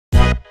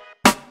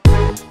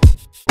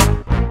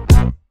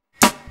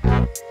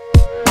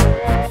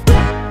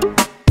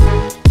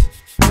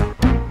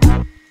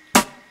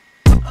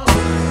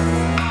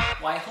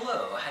Why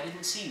hello, I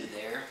didn't see you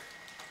there.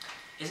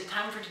 Is it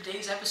time for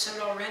today's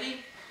episode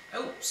already?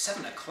 Oh,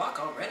 7 o'clock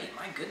already,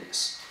 my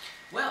goodness.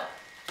 Well,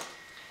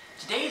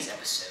 today's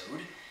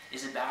episode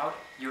is about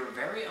your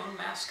very own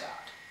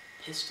mascot,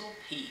 Pistol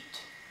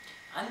Pete.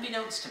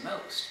 Unbeknownst to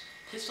most,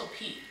 Pistol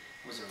Pete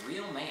was a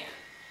real man.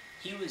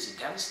 He was a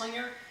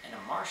gunslinger and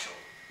a marshal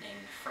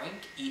named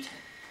Frank Eaton.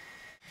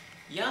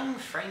 Young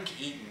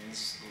Frank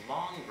Eaton's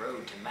long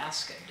road to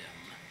mascotdom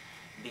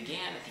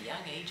began at the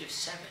young age of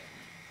 7,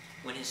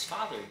 when his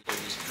father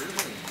was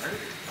brutally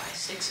murdered by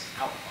 6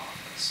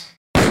 outlaws.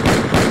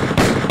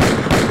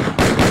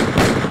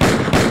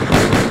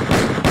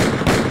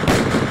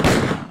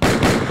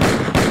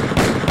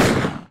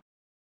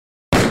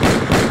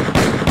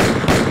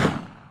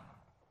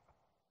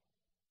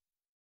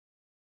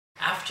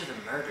 After the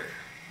murder,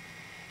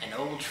 an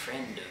old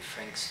friend of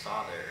Frank's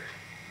father,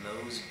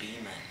 Mose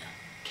Beeman,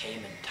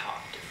 came and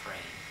talked to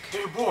Frank.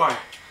 Hey boy!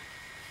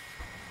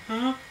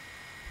 Huh?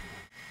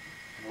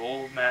 An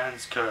old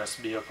man's curse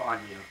be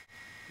upon you,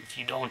 if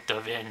you don't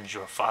avenge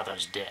your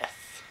father's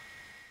death.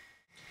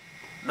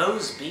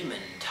 Mose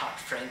Beeman taught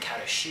Frank how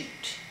to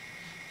shoot,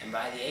 and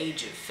by the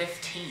age of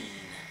 15,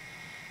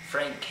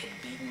 Frank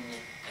had beaten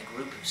a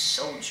group of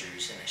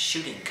soldiers in a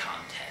shooting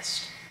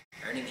contest,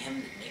 earning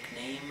him the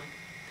nickname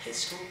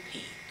Pistol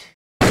Pete.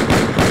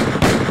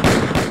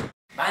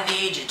 By the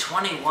age of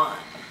 21,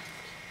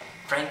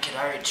 Frank had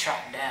already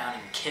tracked down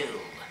and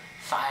killed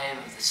 5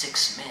 of the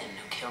 6 men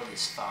who killed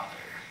his father.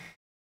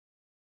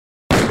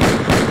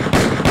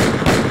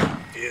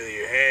 Feel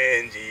your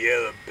hands, you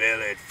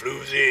yellow-bellied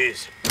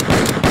floozies.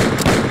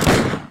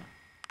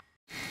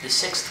 The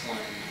 6th one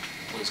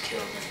was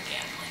killed in a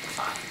gambling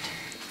fight.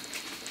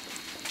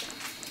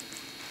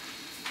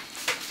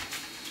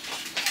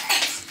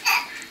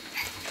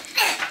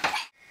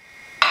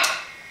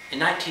 In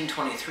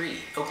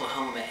 1923,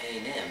 Oklahoma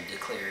A&M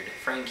declared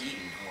Frank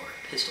Eaton, or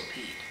Pistol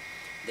Pete,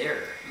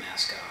 their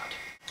mascot.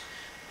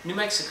 New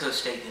Mexico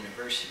State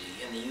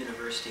University and the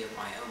University of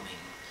Wyoming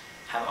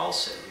have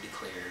also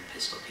declared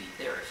Pistol Pete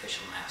their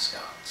official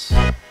mascots.